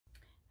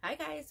Hi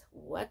guys,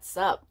 what's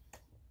up?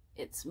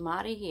 It's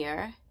Mari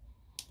here,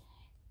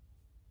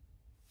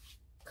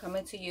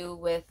 coming to you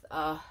with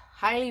a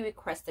highly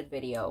requested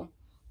video,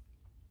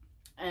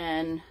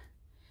 and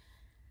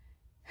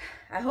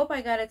I hope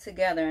I got it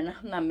together and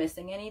I'm not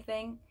missing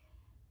anything.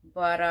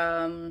 But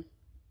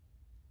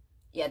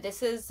yeah,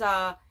 this is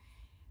I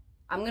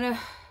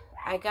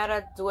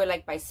gotta do it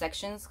like by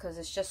sections because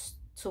it's just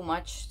too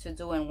much to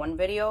do in one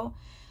video.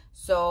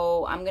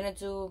 So I'm gonna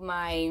do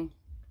my,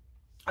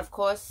 of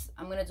course,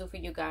 I'm gonna do for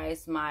you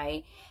guys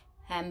my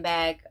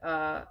handbag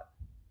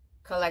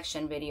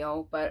collection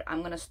video, but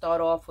I'm gonna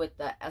start off with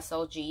the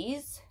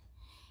SLGs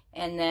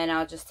and then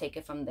I'll just take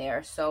it from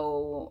there.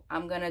 So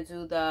I'm gonna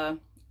do the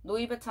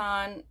Louis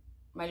Vuitton,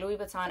 my Louis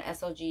Vuitton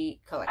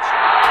SLG collection.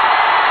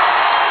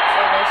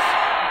 So let's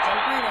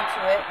jump right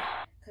into it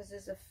because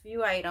there's a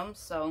few items.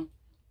 So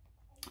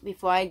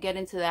before I get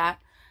into that,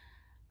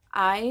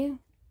 I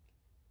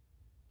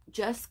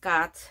just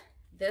got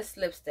this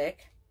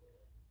lipstick,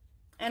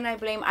 and I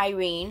blame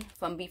Irene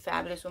from Be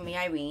Fabulous With Me,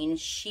 Irene.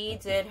 She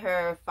did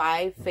her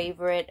 5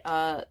 favorite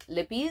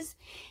lippies,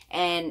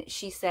 and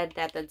she said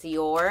that the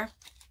Dior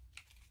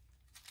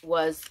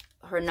was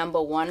her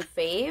 #1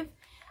 fave.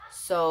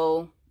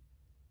 So,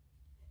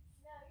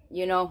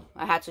 you know,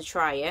 I had to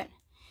try it.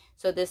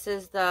 So this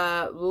is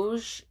the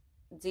Rouge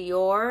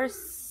Dior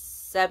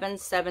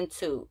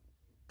 772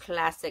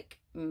 Classic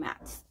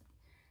Matte.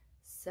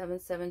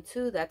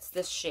 772, that's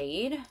the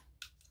shade.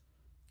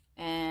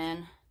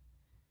 And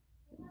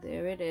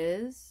there it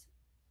is.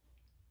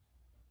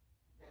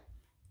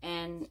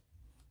 And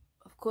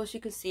of course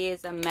you can see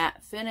it's a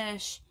matte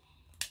finish,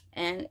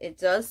 and it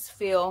does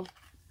feel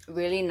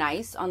really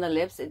nice on the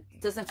lips. It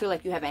doesn't feel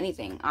like you have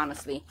anything,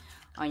 honestly,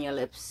 on your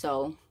lips.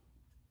 So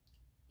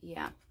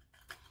yeah,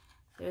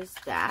 there's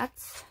that.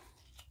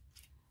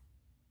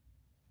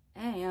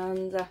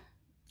 And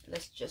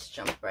let's just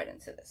jump right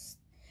into this.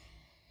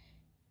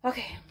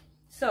 Okay,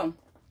 so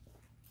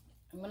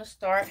I'm gonna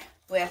start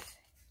with,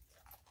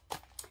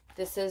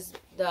 this is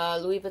the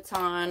Louis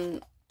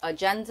Vuitton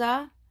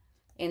Agenda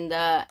in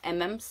the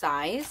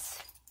size,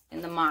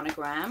 in the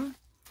monogram.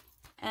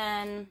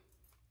 And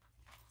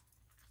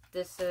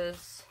this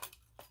is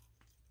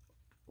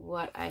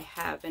what I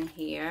have in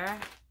here.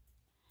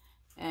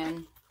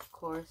 And of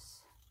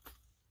course,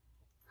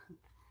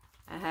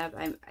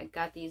 I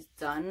got these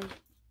done.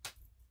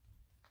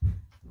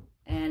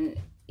 And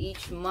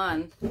each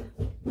month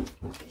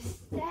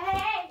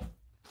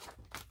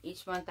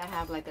I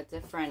have like a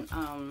different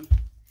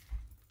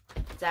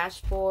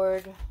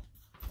dashboard.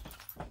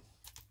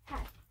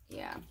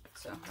 Yeah,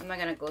 so I'm not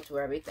gonna go through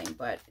everything,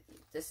 but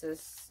this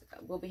is,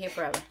 we'll be here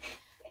forever.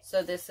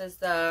 So this is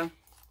the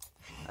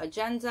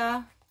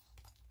Agenda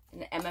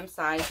in the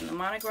size in the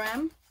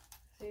monogram.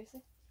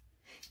 Seriously?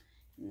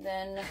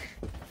 Then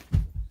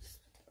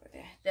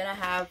I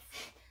have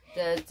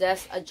the Des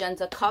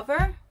Agenda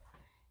cover,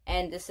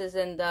 and this is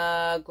in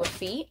the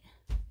graphite.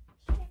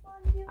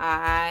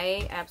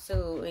 I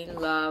absolutely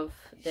love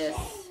this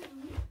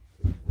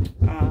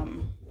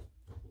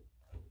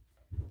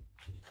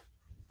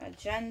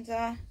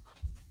Agenda.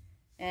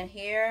 And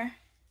here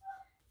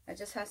I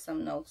just have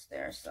some notes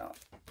there, so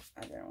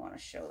I didn't want to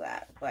show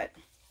that. But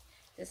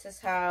this is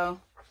how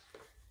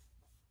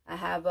I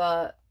have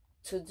a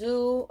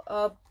to-do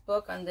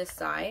book on this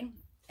side,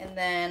 and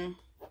then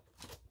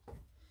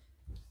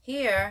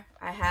here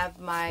I have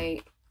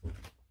my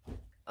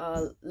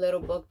little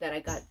book that I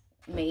got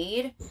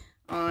made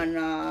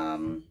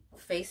on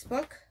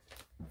Facebook.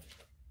 I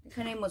think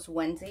her name was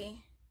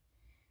Wendy.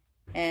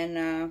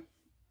 And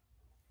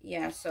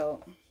yeah,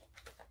 so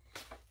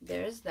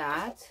there's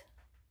that.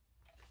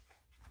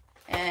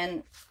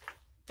 And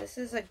this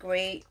is a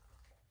great,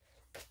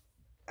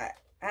 I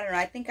don't know,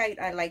 I think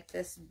I like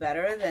this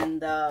better than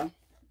the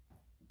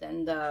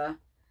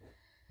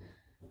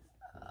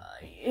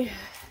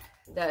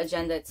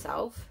Agenda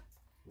itself,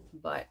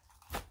 but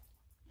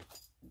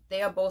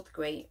they are both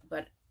great.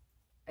 But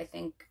I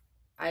think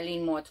I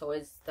lean more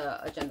towards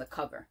the Agenda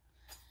cover.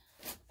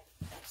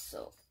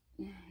 So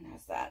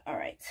that's that. All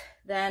right,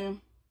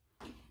 then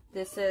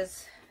this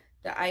is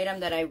the item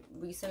that I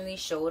recently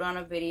showed on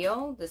a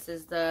video. This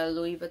is the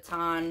Louis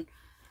Vuitton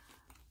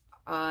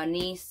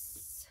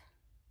Nice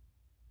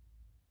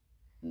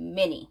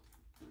Mini.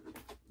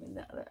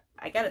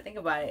 I gotta think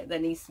about it. The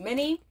Nice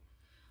Mini.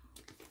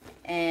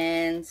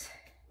 And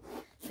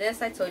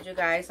this, I told you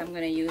guys, I'm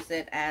gonna use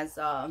it as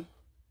a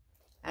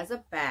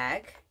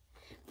bag,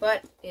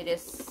 but it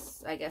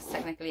is, I guess,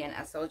 technically an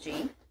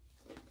SLG.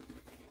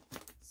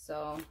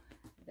 So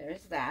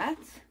there's that.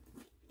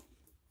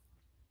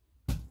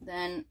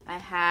 Then I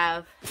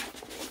have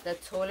the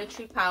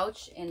toiletry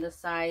pouch in the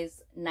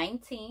size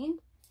 19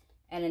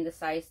 and in the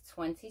size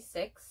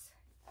 26.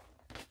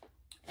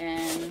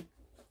 And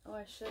oh,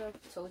 I should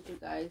have told you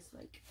guys,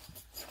 like,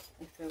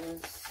 if it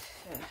was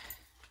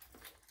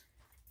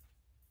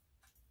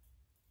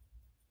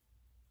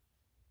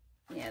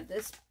yeah,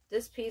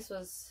 this piece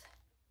was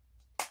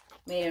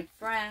made in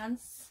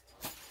France,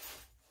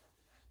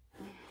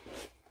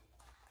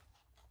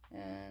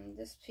 and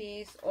this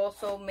piece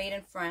also made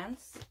in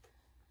France.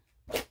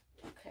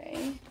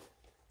 Okay.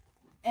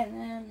 And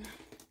then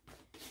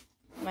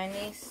my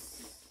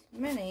niece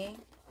Minnie,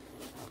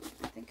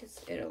 I think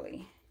it's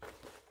Italy.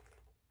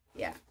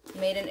 Yeah,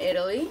 made in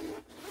Italy.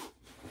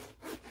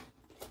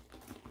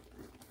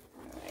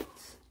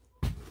 Alright.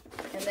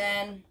 And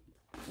then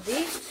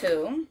these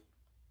two,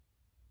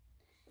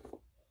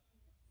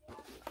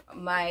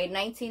 my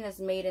 19 is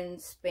made in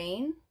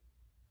Spain.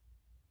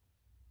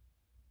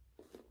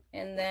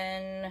 And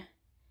then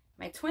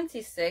my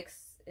 26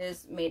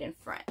 is made in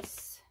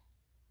France.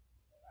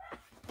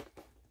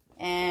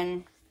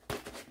 And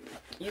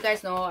you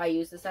guys know I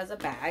use this as a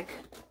bag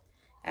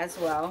as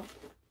well.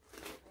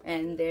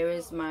 And there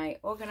is my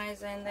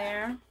organizer in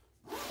there.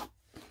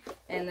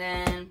 And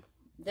then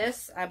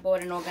this, I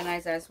bought an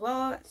organizer as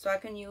well, so I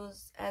can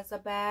use as a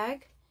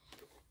bag.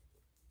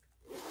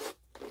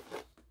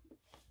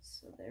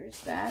 So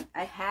there's that.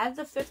 I had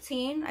the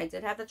 15. I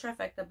did have the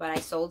trifecta, but I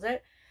sold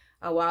it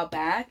a while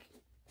back.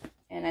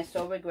 And I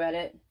still regret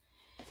it.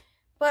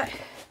 But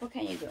what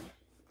can you do?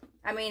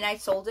 I mean, I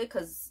sold it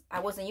because I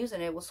wasn't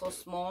using it. It was so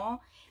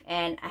small.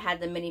 And I had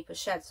the mini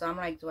pochette. So I'm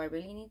like, do I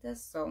really need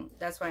this? So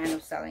that's why I ended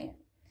up selling it.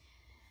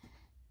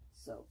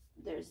 So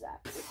there's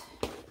that.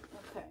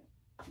 Okay.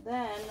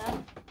 Then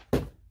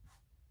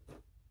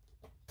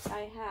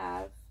I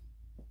have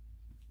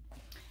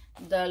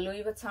the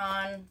Louis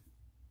Vuitton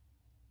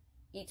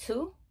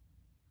E2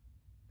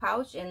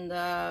 pouch in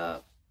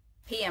the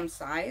PM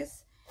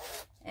size.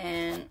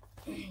 And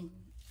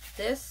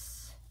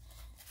this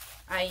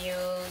I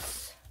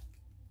use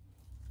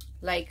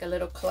like a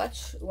little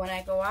clutch when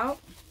I go out.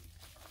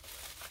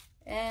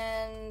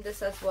 And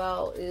this as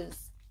well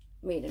is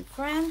made in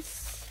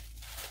France.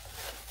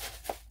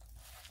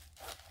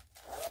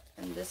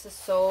 And this is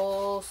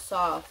so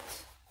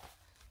soft.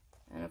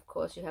 And of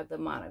course you have the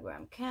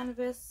monogram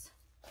canvas.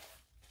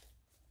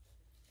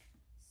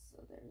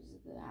 So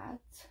there's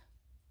that.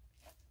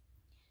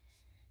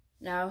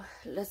 Now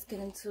let's get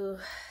into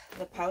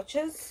the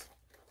pouches.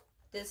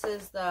 This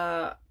is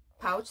the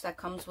pouch that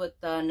comes with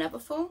the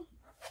Neverfull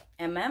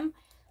MM.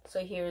 So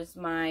here's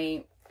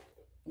my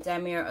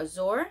Damier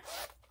Azur.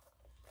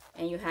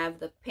 And you have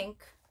the pink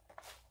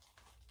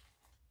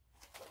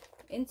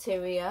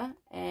interior,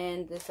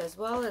 and this as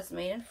well is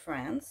made in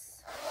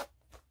France.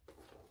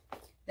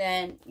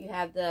 Then you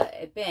have the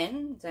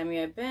Ebin,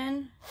 Damier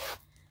Ebin,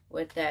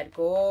 with that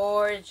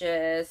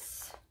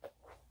gorgeous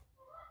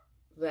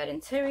red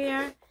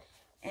interior.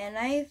 And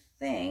I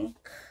think,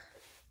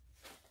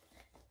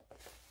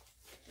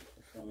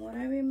 from what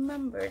I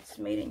remember, it's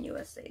made in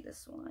USA,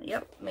 this one.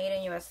 Yep, made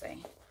in USA.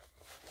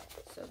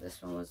 So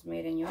this one was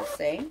made in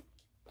USA.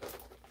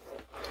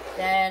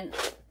 Then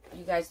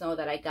you guys know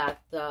that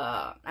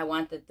I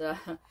wanted the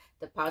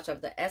pouch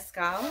of the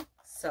Escal,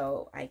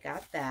 so I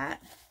got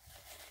that.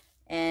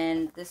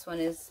 And this one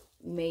is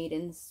made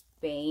in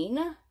Spain.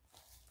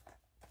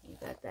 You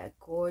got that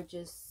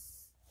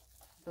gorgeous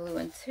blue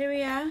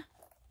interior.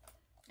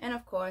 And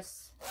of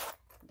course,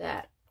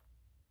 that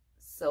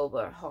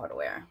silver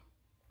hardware.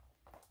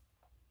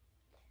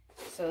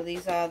 So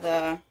these are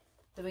the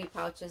 3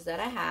 pouches that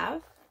I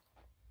have.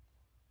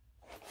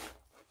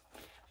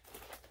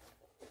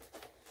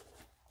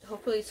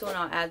 Hopefully soon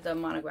I'll add the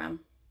monogram.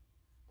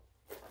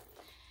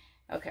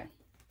 Okay.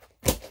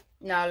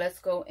 Now let's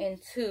go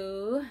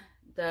into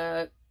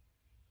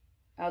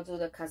I'll do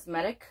the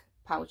cosmetic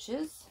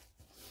pouches.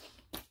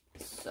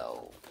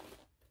 So,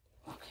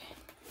 okay.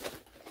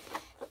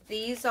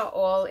 These are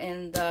all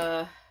in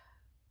the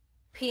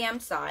PM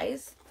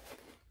size.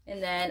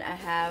 And then I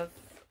have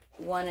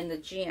one in the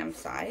GM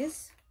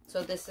size.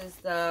 So this is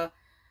the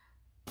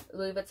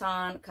Louis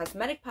Vuitton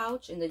cosmetic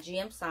pouch in the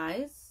GM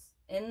size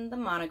in the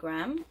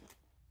monogram.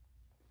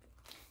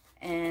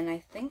 And I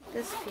think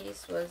this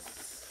piece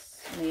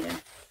was made in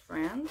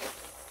France.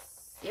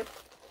 Yep,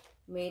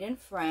 made in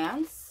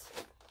France.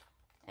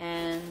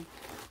 And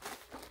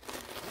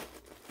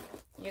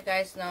you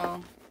guys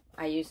know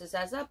I use this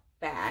as a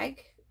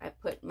bag. I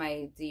put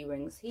my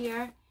D-rings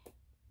here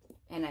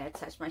and I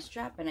attach my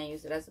strap and I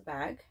use it as a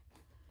bag.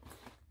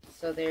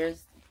 So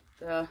there's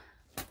the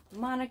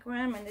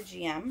monogram and the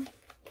GM.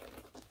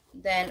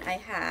 Then I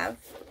have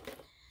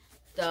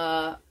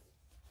the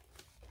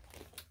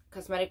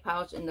cosmetic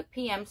pouch in the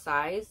PM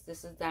size.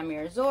 This is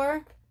Damier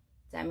Azur,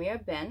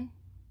 Damier Ebin,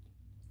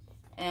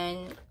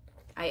 and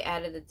I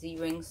added the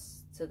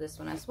D-rings to this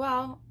one as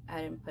well.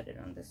 I didn't put it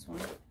on this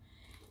one.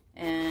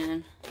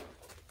 And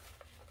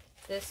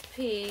this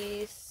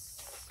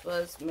piece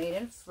was made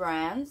in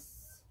France.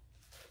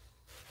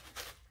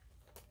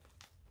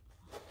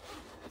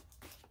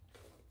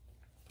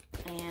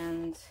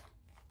 And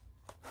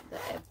the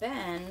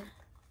Ebin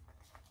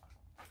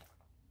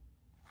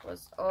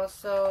was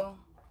also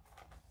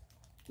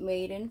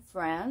made in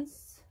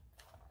France.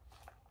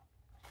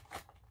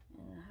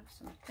 And I have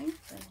some things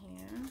in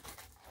here.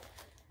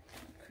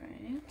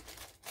 Okay.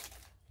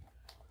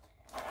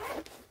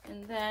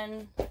 And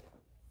then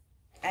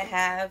I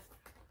have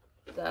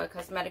the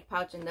cosmetic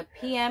pouch in the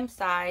PM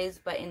size,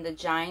 but in the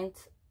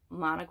giant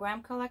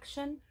monogram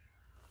collection.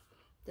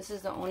 This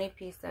is the only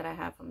piece that I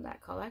have from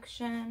that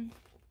collection.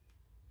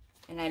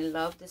 And I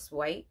love this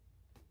white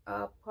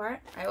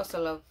part. I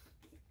also love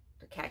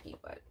the khaki,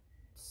 but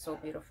it's so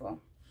beautiful.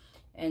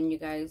 And you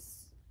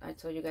guys, I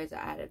told you guys I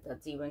added the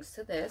D-rings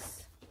to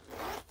this.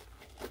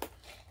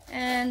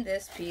 And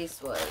this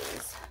piece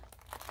was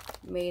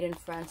made in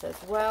France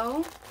as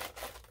well.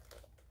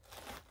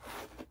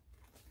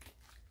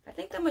 I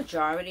think the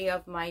majority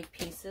of my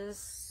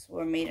pieces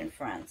were made in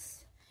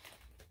France.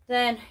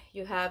 Then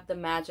you have the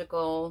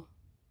magical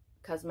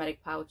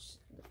cosmetic pouch,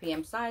 the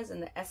PM size,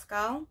 and the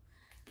SLG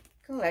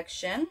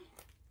Collection.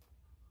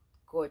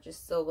 Gorgeous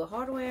silver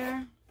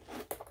hardware.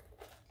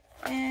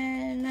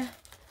 And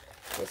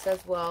this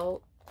as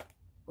well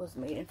was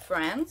made in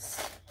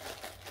France.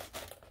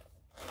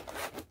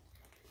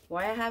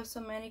 Why I have so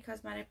many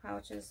cosmetic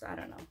pouches, I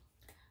don't know.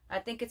 I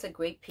think it's a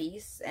great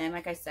piece, and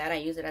like I said, I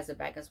use it as a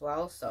bag as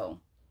well, so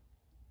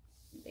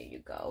there you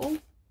go.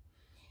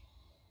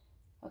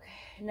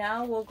 Okay,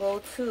 now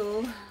we'll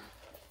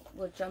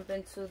jump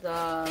into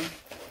the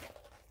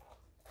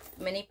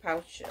mini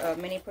pouch,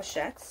 mini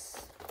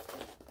pochettes.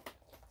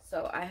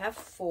 So I have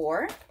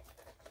 4,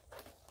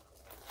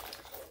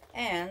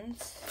 and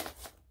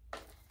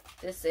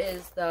this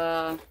is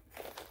the,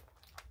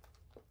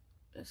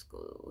 let's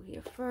go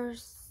here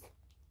first,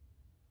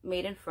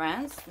 made in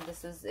France.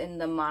 This is in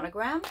the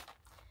monogram.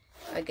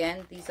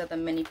 Again, these are the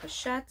mini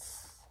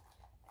pochettes,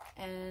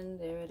 and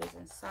there it is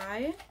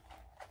inside.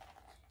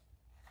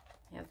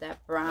 You have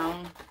that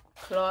brown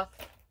cloth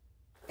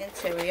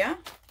interior.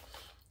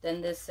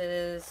 Then this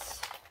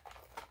is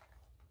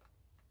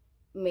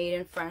made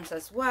in France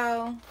as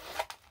well,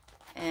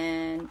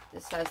 and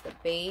this has the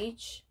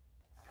beige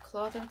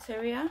cloth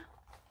interior.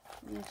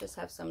 And just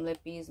have some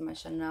lippies, my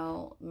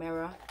Chanel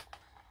mirror.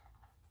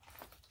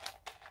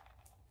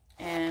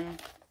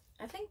 And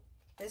I think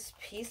this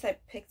piece, I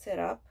picked it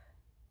up,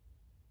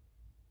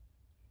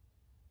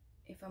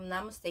 if I'm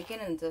not mistaken,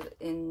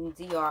 in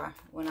DR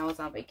when I was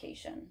on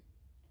vacation.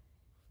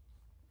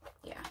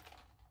 Yeah,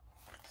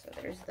 so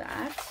there's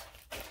that.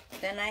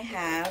 Then I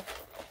have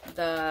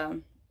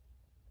the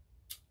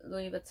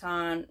Louis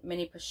Vuitton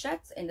mini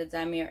pochettes in the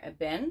Damier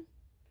Ebene,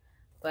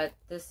 but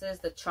this is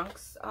the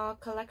Trunks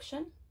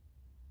collection.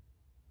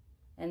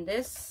 And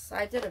this,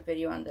 I did a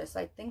video on this.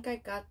 I think I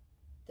got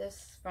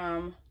this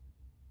from,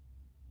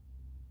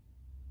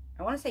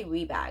 I want to say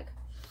Rebag.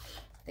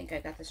 I think I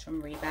got this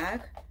from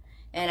Rebag.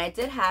 And I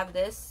did have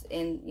this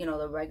in, you know,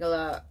 the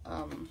regular,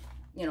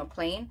 you know,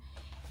 plain.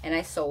 And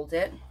I sold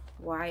it.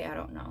 Why? I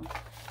don't know.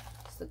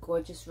 It's the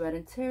gorgeous red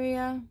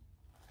interior.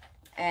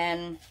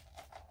 And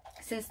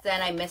since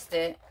then, I missed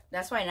it.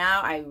 That's why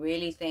now I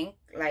really think,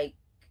 like,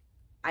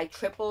 I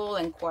triple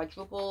and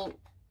quadruple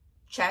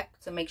check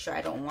to make sure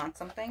I don't want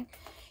something.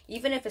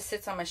 Even if it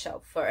sits on my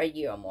shelf for a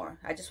year or more.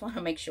 I just want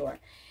to make sure.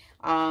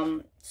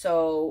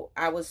 So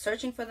I was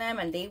searching for them,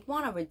 and they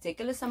want a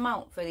ridiculous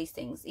amount for these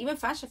things. Even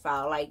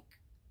Fashionphile, like,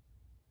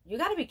 you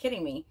gotta be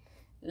kidding me.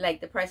 Like,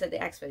 the price that they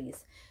ask for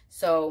these.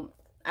 So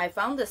I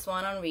found this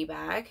one on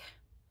Rebag,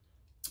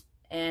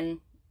 and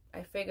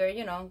I figured,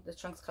 you know, the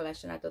Trunks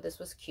collection, I thought this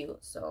was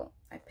cute, so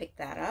I picked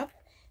that up.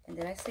 And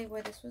did I say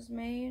where this was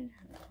made?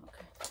 No,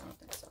 okay, I don't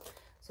think so.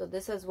 So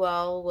this as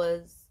well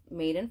was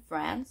made in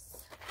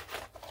France.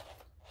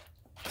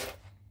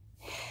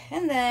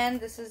 And then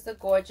this is the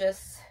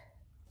gorgeous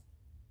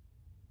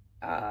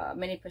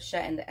mini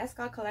pochette in the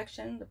SLG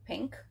collection, the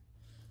pink.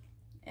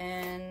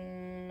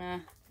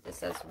 And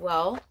this as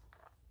well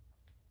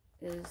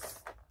is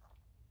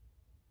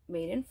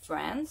made in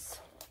France.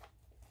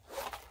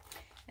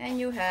 And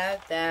you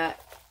have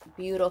that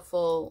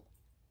beautiful,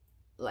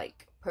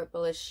 like,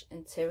 purplish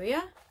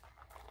interior.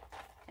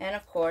 And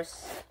of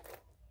course,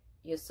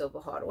 your silver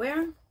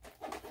hardware.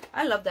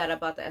 I love that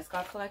about the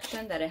SLG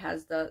collection, that it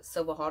has the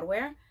silver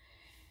hardware.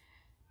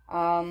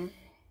 All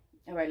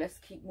right, let's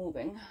keep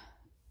moving.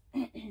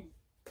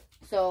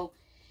 So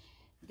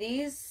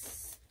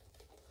these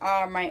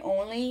are my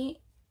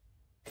only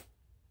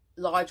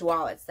large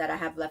wallets that I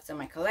have left in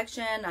my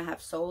collection. I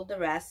have sold the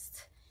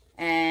rest,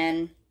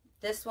 and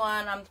this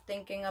one I'm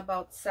thinking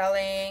about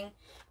selling,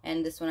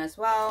 and this one as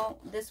well.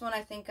 This one,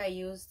 I think I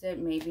used it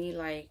maybe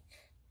like,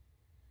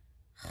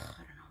 I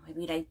don't know,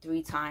 maybe like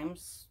 3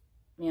 times,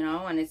 you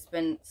know, and it's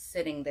been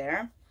sitting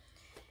there.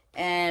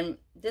 And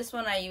this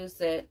one I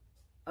used it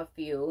a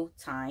few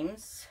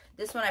times.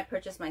 This one I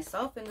purchased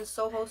myself in the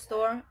Soho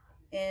store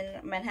in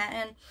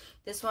Manhattan.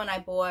 This one I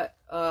bought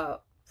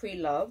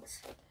pre-loved,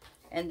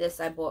 and this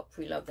I bought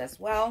pre-loved as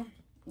well.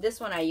 This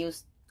one I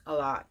used a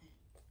lot,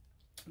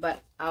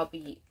 but I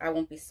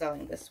won't be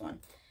selling this one.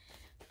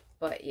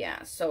 But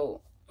yeah,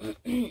 so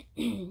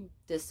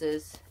this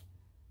is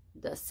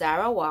the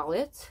Sarah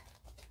wallet,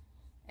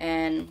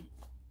 and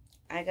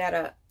I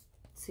gotta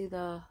see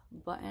the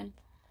button.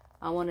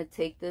 I want to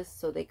take this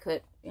so they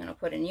could, you know,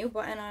 put a new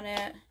button on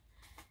it.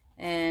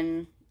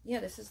 And yeah,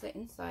 this is the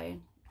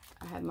inside.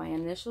 I have my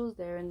initials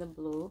there in the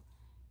blue,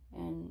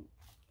 and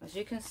as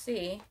you can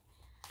see,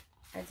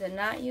 I did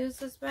not use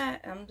this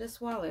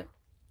wallet,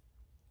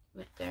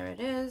 but there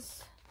it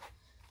is.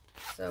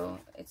 So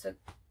it's a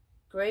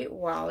great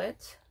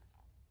wallet,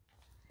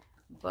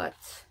 but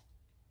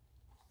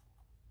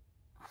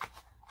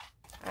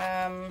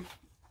I'm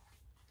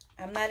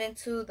not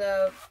into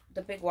the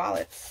big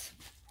wallets,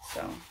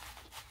 so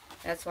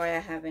that's why I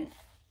haven't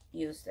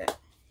used it.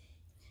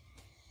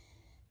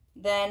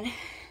 Then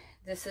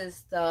this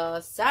is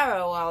the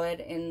Sarah wallet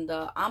in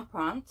the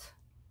Empreinte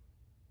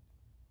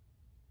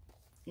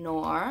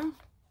Noir,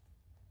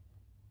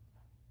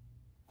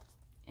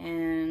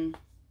 and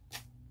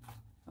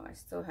oh, I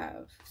still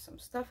have some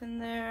stuff in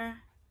there,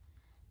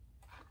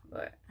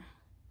 but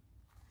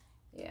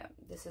yeah,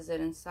 this is it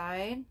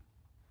inside.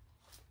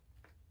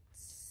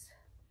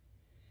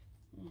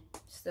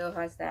 Still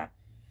has that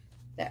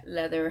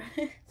leather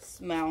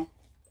smell.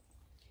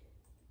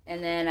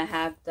 And then I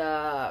have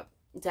the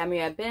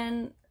Damia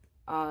Bin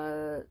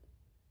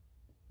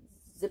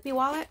zippy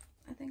wallet,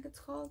 I think it's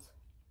called.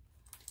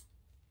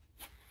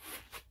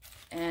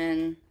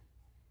 And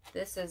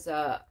this is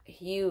a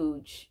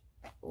huge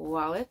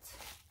wallet.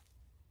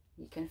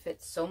 You can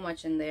fit so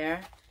much in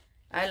there.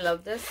 I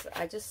love this.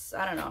 I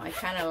don't know, I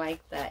kind of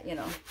like that, you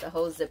know, the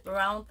whole zip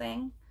around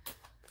thing.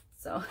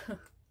 So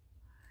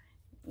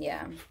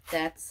yeah,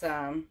 that's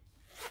the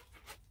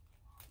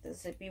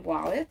zippy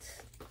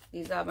wallet.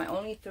 These are my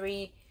only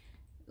 3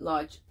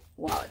 large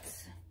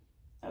wallets.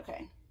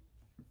 Okay,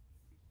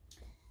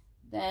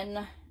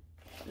 then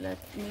let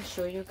me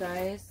show you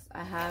guys.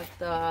 I have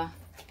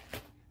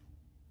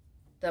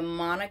the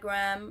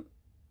monogram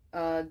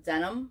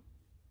denim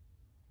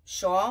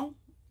shawl,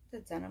 the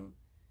denim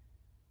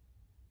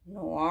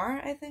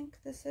noir, I think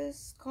this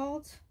is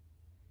called.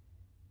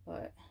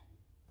 But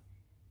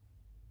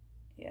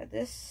yeah,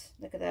 this,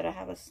 look at that, I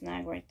have a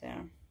snag right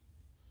there.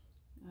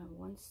 I have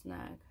one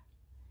snag.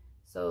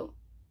 So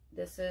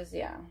this is,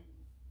 yeah,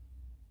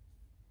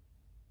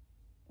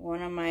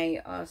 one of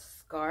my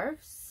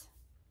scarves.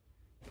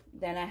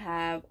 Then I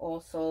have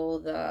also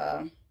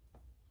the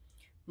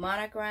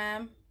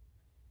monogram,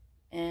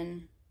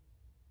 and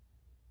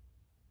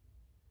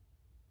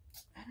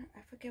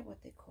I forget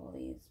what they call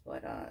these,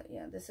 but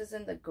yeah, this is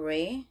in the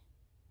gray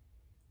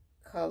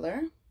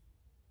color,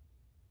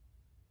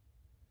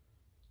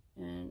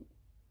 and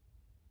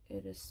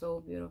it is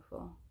so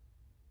beautiful.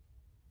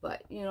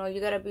 But you know,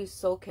 you gotta be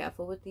so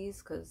careful with these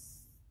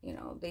because you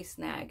know they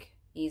snag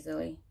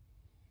easily.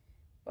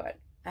 But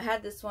I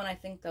had this one, I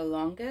think, the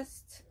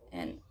longest,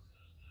 and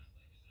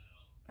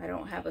I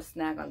don't have a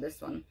snag on this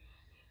one,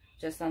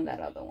 just on that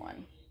other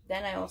one.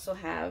 Then I also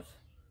have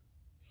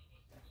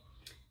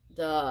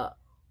the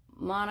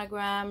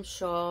monogram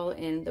shawl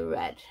in the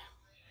red,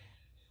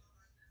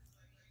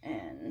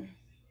 and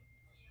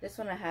this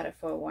one I had it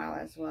for a while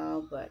as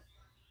well, but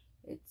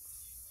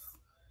it's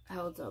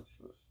held up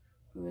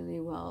really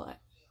well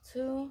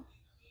too.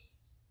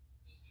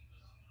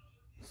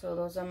 So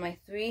those are my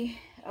 3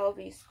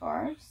 LV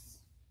scarves.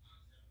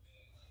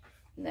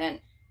 And then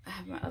I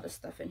have my other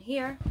stuff in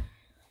here.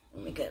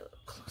 Let me get a little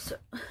closer.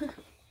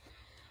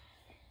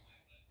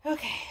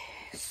 Okay,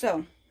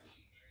 so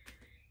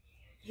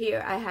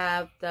here I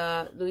have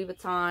the Louis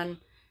Vuitton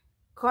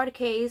card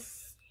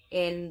case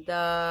in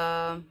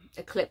the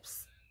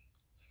Eclipse.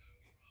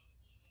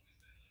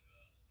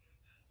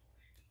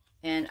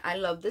 And I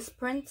love this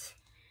print.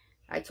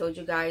 I told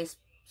you guys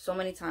so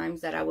many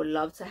times that I would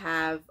love to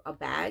have a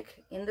bag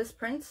in this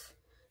print.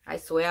 I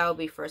swear I'll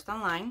be first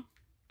online.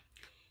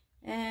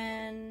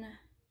 And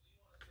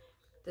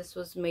this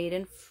was made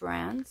in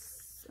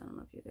France. I don't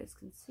know if you guys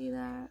can see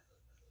that,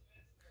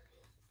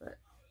 but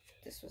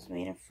this was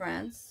made in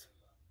France.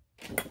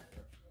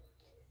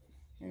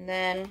 And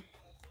then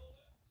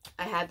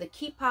I have the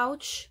key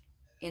pouch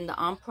in the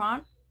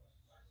Empreinte,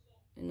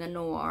 in the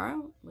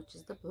Noir, which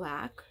is the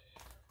black.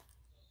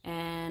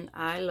 And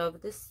I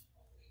love this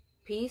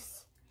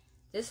piece.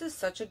 This is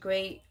such a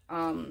great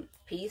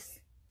piece.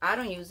 I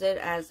don't use it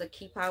as a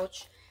key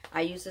pouch.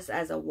 I use this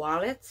as a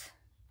wallet.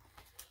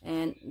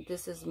 And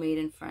this is made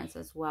in France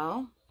as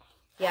well.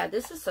 Yeah,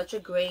 this is such a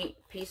great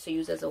piece to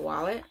use as a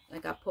wallet.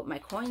 Like, I put my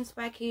coins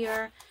back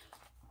here,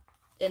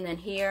 and then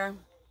here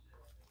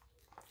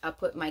I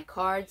put my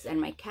cards and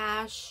my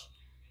cash.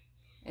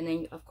 And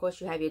then of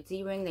course you have your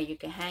D-ring that you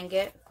can hang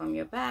it from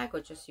your bag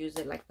or just use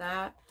it like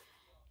that.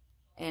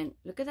 And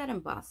look at that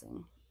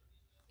embossing.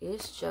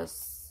 It's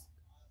just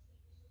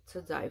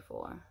to die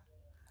for.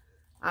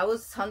 I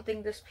was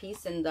hunting this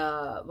piece in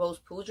the Rose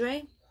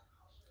Poudre,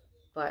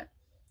 but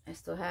I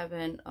still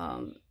haven't,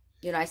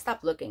 you know, I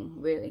stopped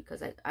looking really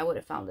because I would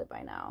have found it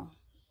by now.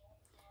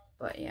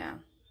 But yeah,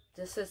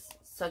 this is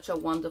such a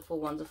wonderful,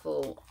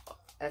 wonderful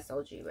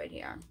SLG right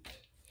here.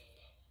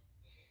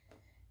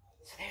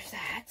 So there's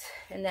that.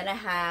 And then I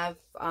have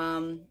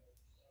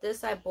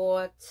this I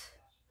bought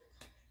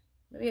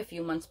maybe a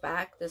few months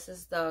back. This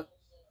is the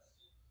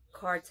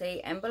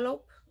Cartier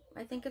envelope,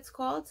 I think it's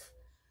called.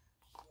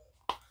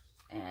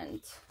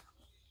 And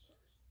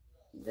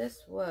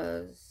this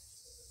was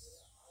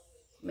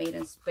made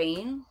in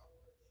Spain.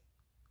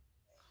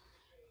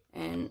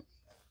 And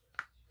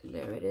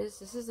there it is.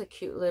 This is a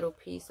cute little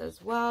piece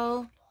as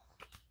well.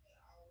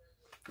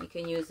 You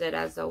can use it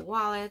as a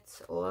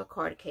wallet or a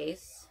card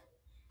case,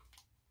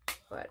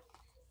 but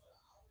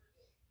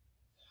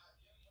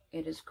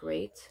it is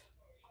great.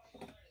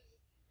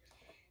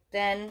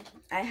 Then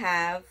I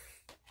have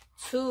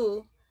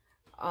two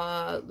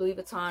Louis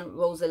Vuitton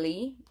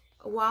Rosalie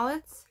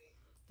wallets.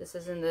 This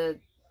is in the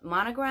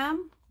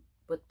monogram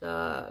with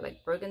the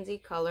like burgundy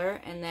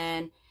color, and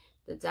then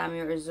the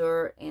Damier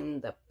Azur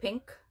in the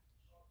pink.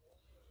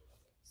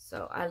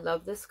 So I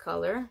love this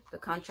color. The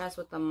contrast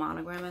with the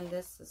monogram in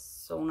this is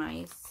so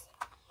nice.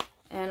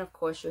 And of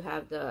course you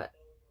have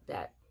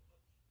that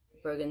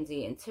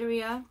burgundy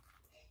interior,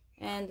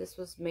 and this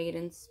was made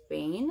in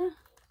Spain.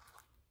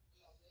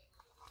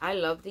 I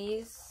love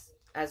these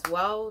as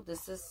well.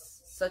 This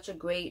is such a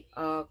great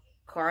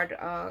card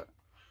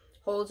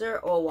holder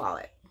or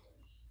wallet.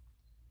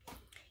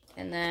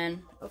 And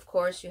then of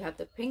course you have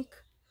the pink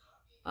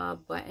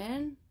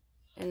button,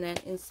 and then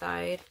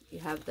inside you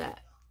have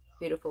that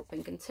beautiful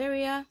pink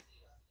interior,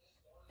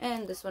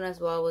 and this one as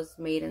well was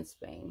made in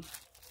Spain.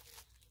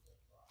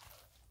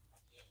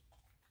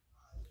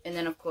 And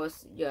then of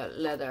course your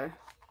leather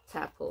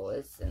tassel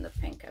is in the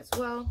pink as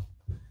well.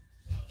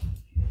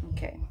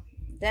 Okay,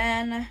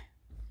 then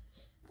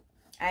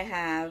I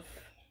have,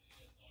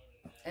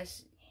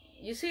 as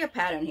you see a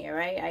pattern here,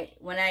 right?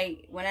 When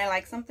I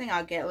like something,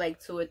 I'll get like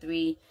 2 or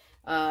 3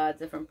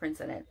 different prints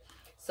in it.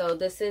 So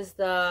this is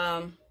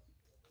the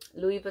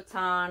Louis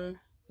Vuitton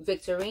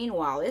Victorine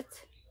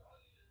wallet,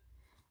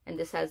 and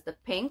this has the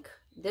pink.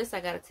 This I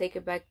gotta take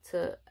it back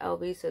to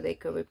LV so they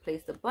could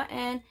replace the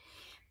button,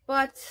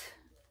 but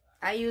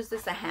I used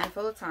this a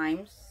handful of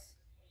times.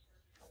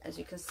 As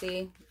you can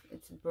see,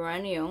 it's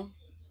brand new.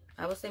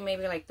 I would say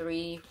maybe like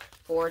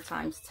 3-4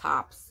 times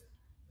tops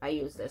I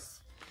use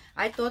this.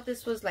 I thought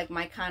this was like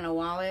my kind of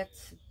wallet,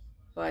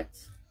 but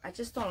I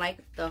just don't like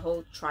the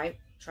whole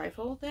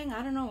trifold thing.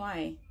 I don't know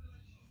why.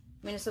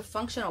 I mean, it's a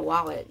functional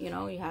wallet, you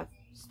know. You have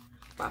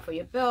spot for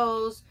your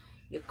bills,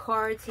 your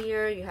cards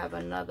here. You have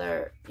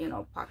another, you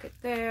know, pocket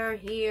there,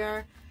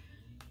 here.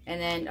 And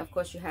then, of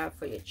course, you have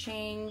for your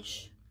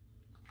change.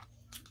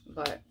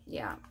 But,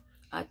 yeah,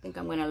 I think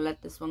I'm going to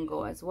let this one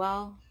go as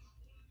well.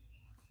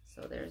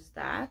 So, there's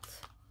that.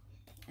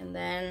 And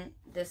then,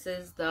 this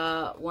is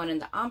the one in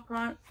the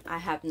Empreinte. I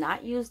have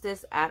not used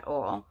this at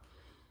all.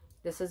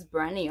 This is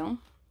brand new.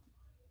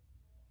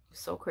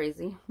 So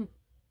crazy.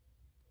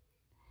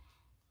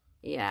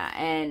 Yeah,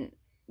 and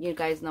you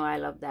guys know I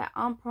love that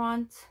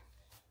Empreinte.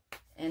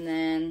 And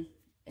then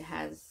it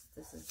has,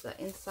 this is the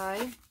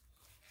inside,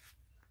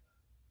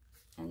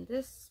 and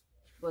this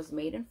was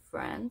made in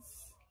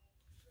France.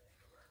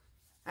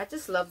 I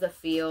just love the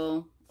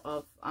feel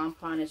of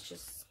Empreinte. It's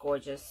just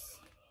gorgeous.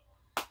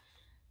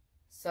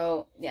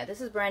 So yeah,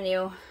 this is brand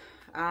new.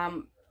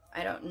 I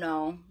don't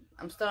know,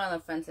 I'm still on the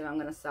fence if I'm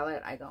gonna sell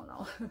it. I don't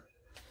know.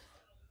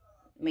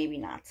 Maybe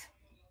not.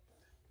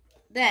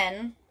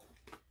 Then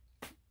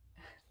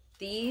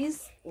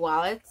these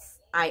wallets,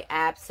 I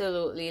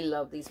absolutely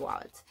love these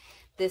wallets.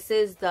 This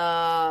is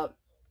the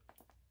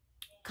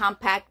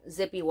compact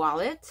zippy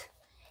wallet,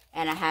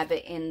 and I have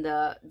it in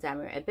the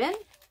Damier Ebene,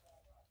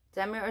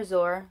 Damier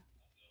Azur,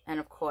 and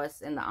of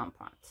course in the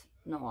Empreinte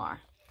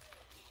Noir.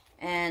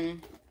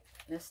 And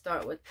let's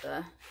start with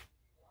the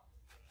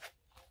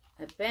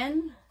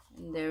Ebene,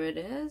 and there it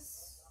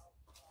is.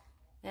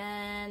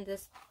 And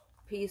this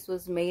piece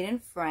was made in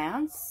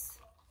France.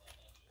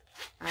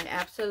 I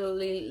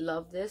absolutely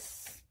love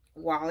this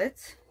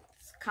wallet.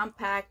 It's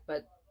compact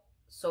but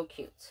so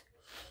cute.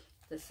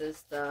 This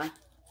is the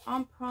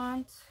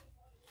Empreinte,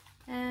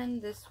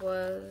 and this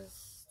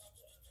was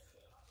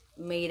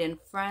made in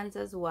France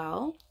as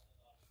well.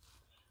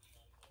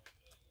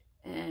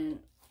 And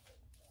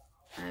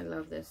I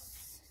love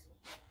this.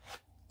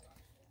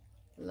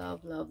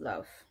 Love, love,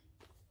 love.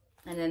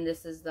 And then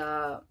this is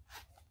the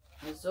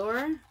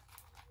Azur,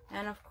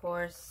 and of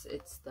course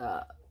it's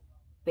the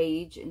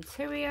beige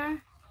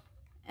interior,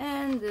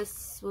 and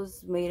this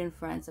was made in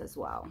France as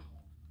well.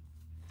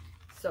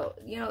 So,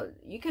 you know,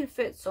 you can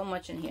fit so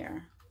much in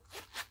here.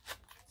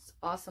 It's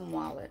awesome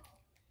wallet.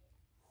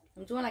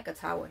 I'm doing like a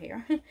tower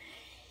here.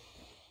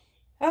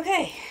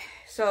 Okay,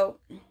 so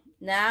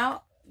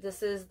now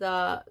this is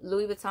the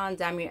Louis Vuitton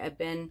Damier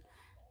Ebene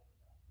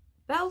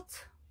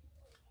belt,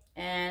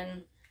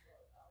 and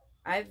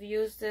I've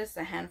used this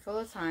a handful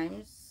of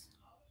times.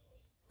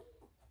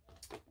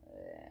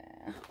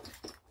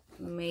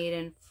 Made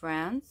in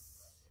France.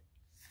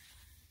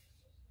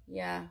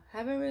 Yeah,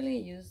 haven't really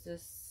used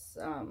this.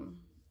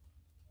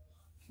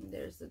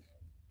 There's a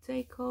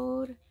day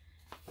code.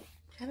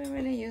 Haven't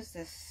really used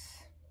this.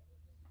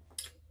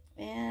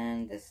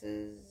 And this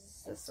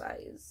is the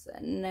size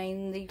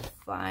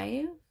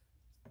 95.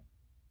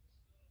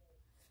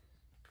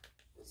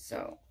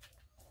 So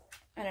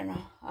I don't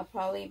know, I'll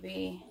probably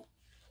be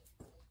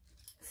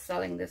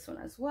selling this one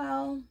as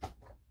well.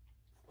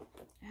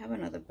 I have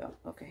another belt.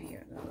 Okay, here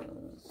it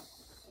goes.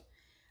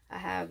 I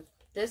have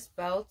this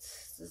belt.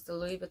 This is the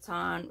Louis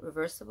Vuitton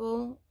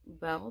reversible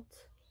belt.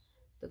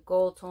 The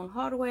gold tone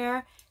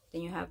hardware.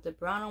 Then you have the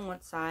brown on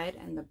one side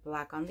and the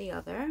black on the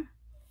other.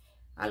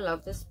 I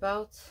love this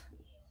belt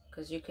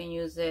because you can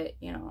use it,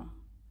 you know,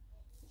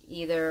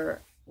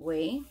 either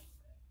way,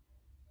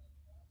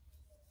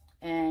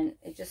 and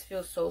it just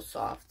feels so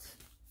soft.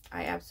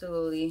 I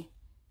absolutely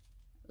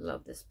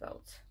love this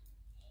belt.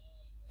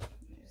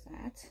 There's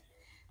that.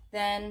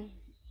 Then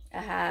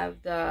I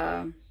have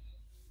the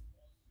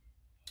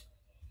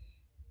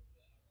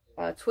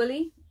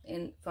Twilly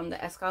from the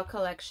SLG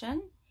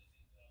Collection.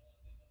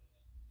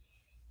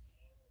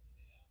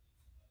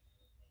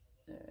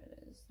 There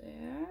it is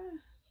there.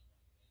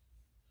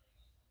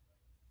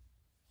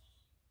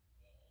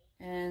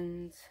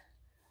 And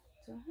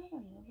do I have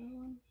another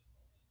one?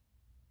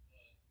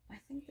 I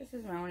think this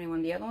is my only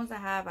one. The other ones I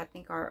have, I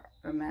think, are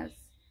Hermes.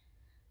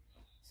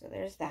 So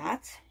there's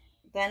that.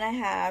 Then I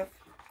have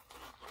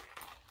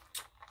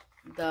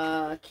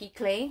the key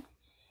clay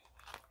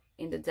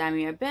in the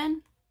damier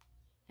bin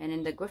and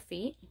in the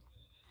graphite.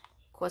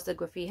 Of course, the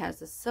graphite has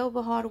the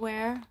silver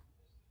hardware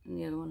and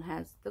the other one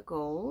has the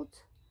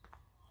gold.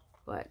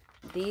 But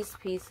these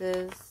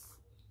pieces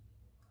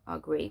are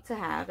great to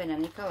have in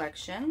any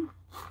collection.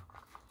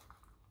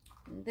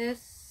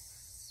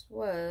 This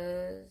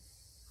was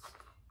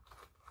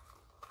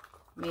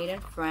made in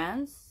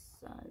France.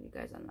 You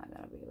guys are not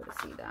gonna be able to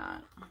see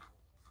that.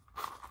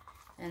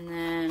 And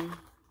then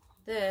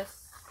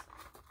this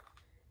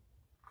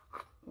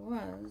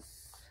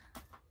was,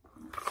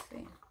 let's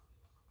see,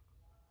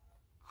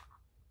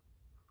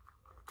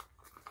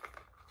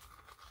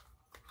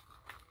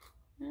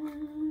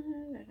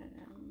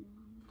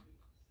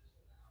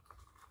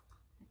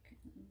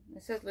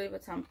 it says Louis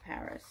Vuitton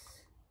Paris.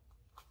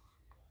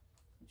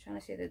 I'm trying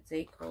to see the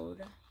day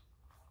code.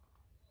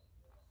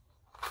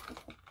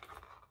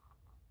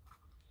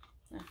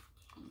 I'm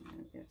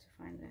gonna be able to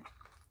find it.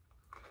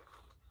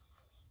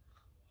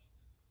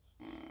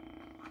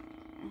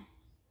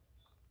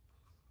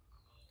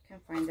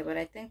 Can't find it, but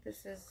I think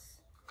this is,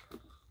 I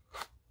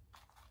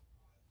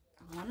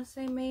want to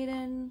say made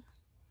in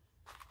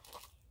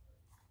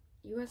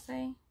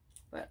USA,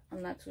 but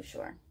I'm not too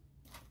sure.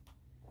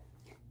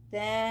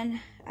 Then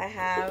I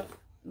have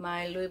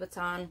my Louis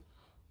Vuitton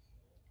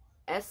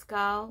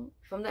SLG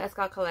from the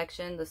SLG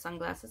Collection, the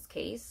sunglasses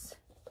case,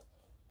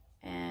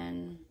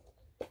 and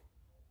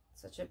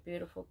such a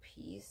beautiful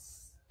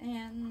piece.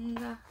 And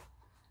I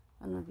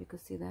don't know if you can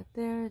see that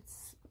there.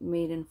 It's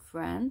made in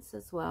France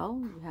as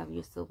well. You have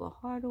your silver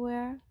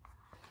hardware,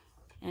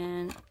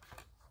 and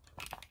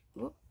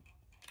whoop,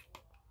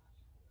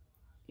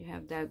 you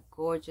have that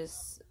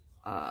gorgeous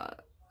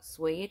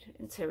suede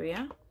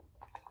interior.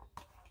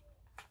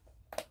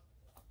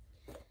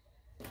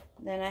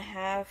 Then I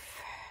have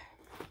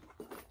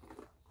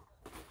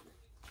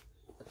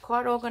the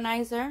card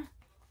organizer,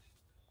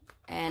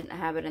 and I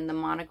have it in the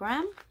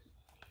monogram.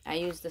 I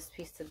use this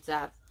piece to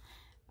death.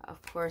 Of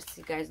course,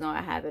 you guys know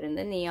I have it in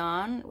the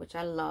neon, which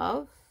I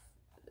love.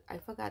 I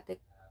forgot the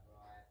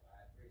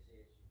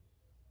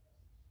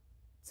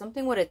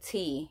something with a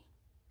T,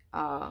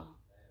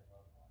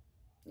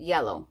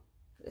 yellow.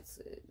 It's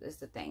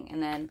the thing,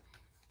 and then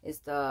it's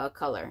the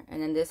color,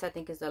 and then this I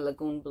think is the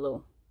lagoon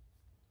blue.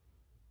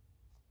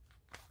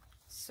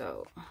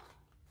 So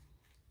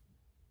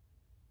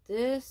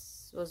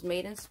this was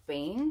made in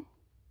Spain,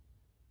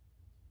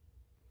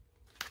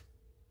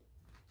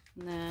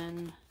 and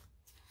then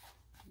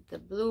the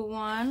blue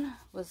one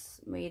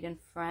was made in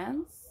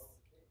France.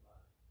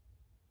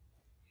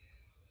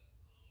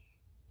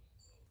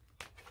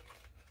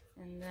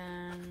 And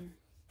then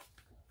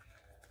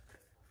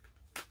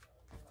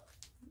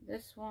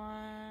this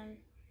one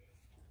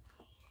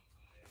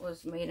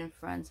was made in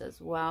France as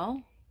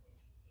well.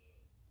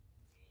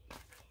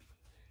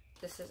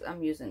 This is,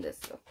 I'm using this,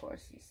 of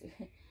course, you see,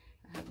 I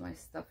have my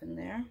stuff in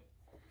there.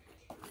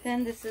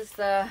 Then this is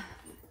the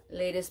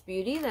latest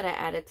beauty that I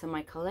added to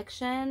my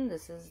collection.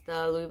 This is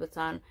the Louis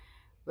Vuitton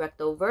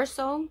Recto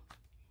Verso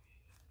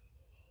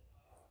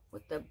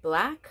with the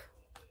black.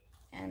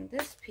 And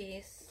this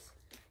piece,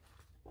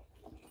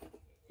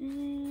 yeah,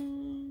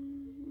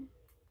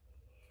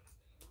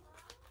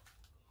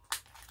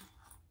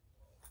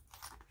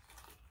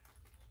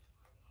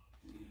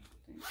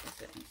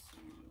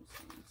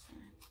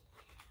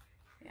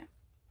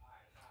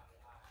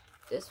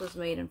 this was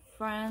made in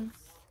France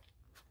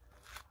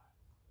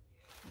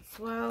as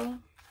well.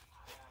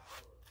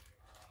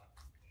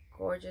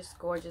 Gorgeous,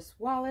 gorgeous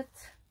wallet.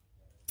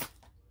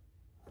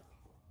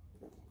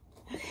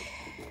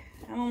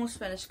 I'm almost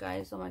finished,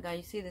 guys. Oh my god,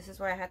 you see, this is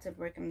why I had to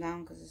break them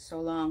down because it's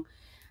so long.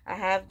 I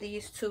have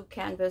these two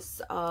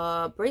canvas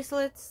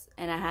bracelets,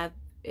 and I have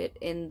it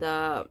in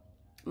the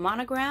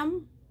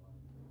monogram.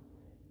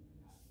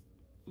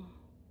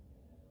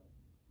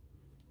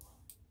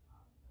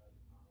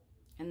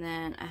 And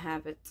then I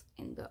have it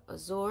in the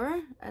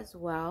azure as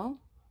well.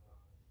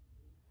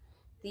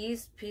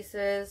 These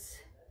pieces,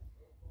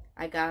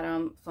 I got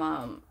them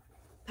from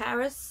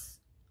Paris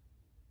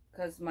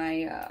because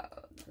my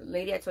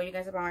lady I told you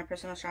guys about, my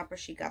personal shopper,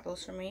 she got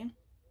those for me.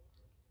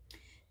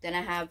 Then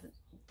I have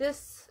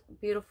this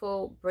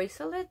beautiful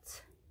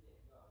bracelet.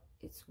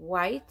 It's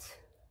white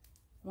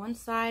one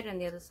side,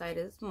 and the other side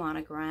is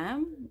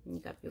monogram. You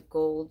got your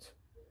gold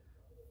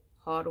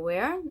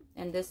hardware.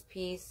 And this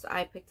piece,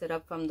 I picked it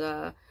up from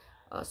the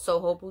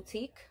Soho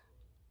boutique.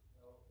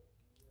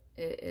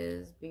 It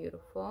is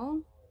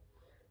beautiful.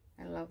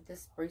 I love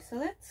this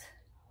bracelet.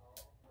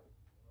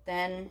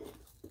 Then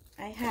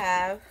I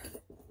have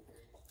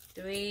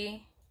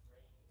 3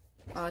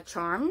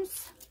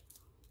 charms.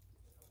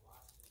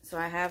 So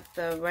I have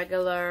the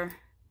regular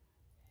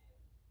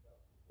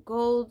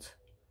gold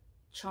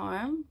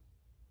charm.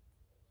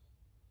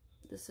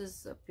 This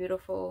is a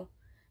beautiful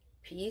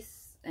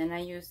piece, and I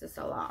use this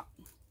a lot.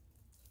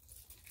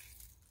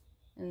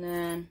 And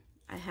then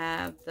I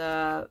have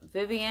the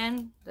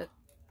Vivian, the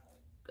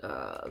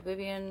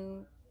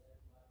Vivian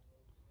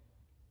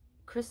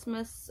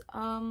Christmas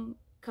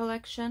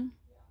collection,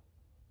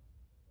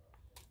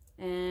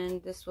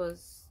 and this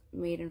was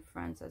made in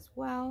France as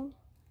well,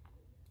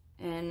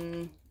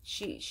 and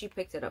she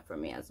picked it up for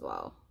me as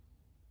well,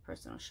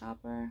 personal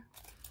shopper.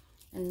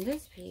 And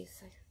this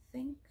piece, I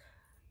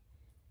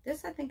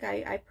think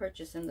I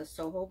purchased in the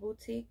Soho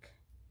boutique.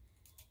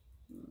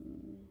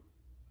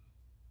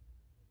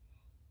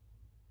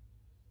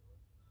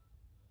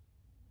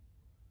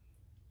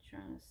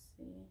 Trying to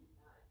see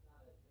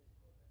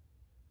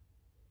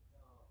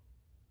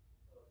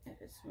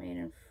if it's made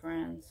in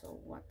France or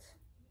what.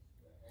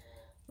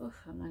 Oof,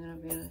 I'm not gonna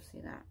be able to see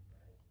that.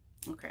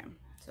 Okay,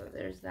 so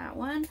there's that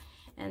one.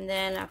 And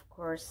then of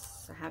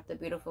course I have the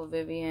beautiful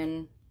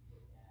Vivian,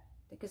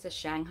 I think it's a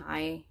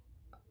Shanghai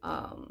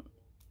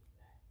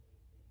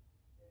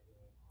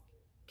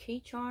key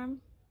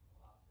charm.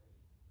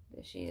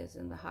 There she is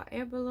in the hot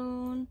air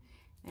balloon.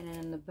 And then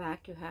in the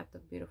back you have the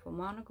beautiful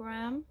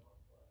monogram.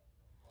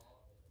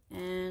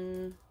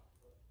 And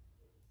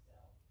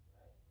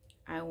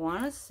I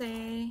want to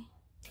say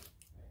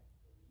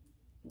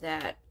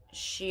that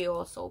she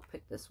also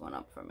picked this one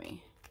up for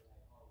me.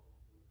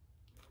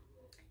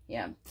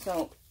 Yeah,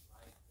 so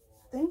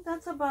I think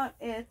that's about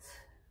it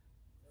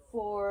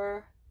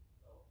for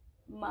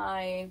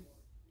my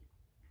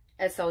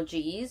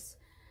SLGs.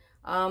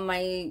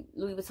 My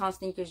Louis Vuitton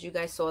sneakers, you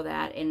guys saw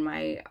that in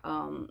my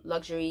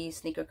luxury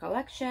sneaker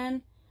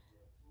collection.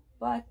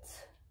 But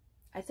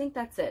I think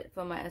that's it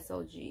for my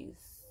SLGs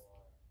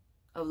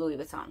of Louis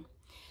Vuitton.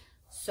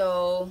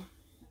 So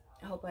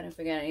I hope I didn't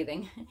forget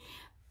anything.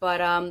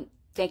 But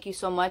thank you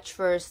so much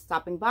for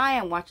stopping by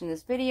and watching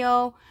this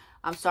video.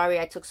 I'm sorry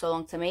I took so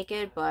long to make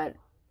it, but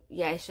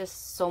yeah, it's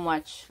just so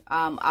much.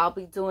 I'll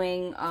be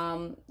doing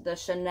the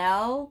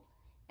Chanel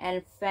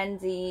and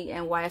Fendi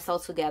and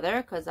YSL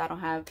together because I don't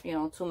have, you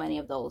know, too many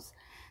of those.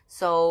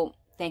 So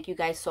thank you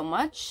guys so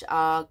much.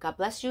 God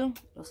bless you.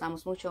 Los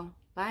amos mucho.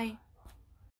 Bye.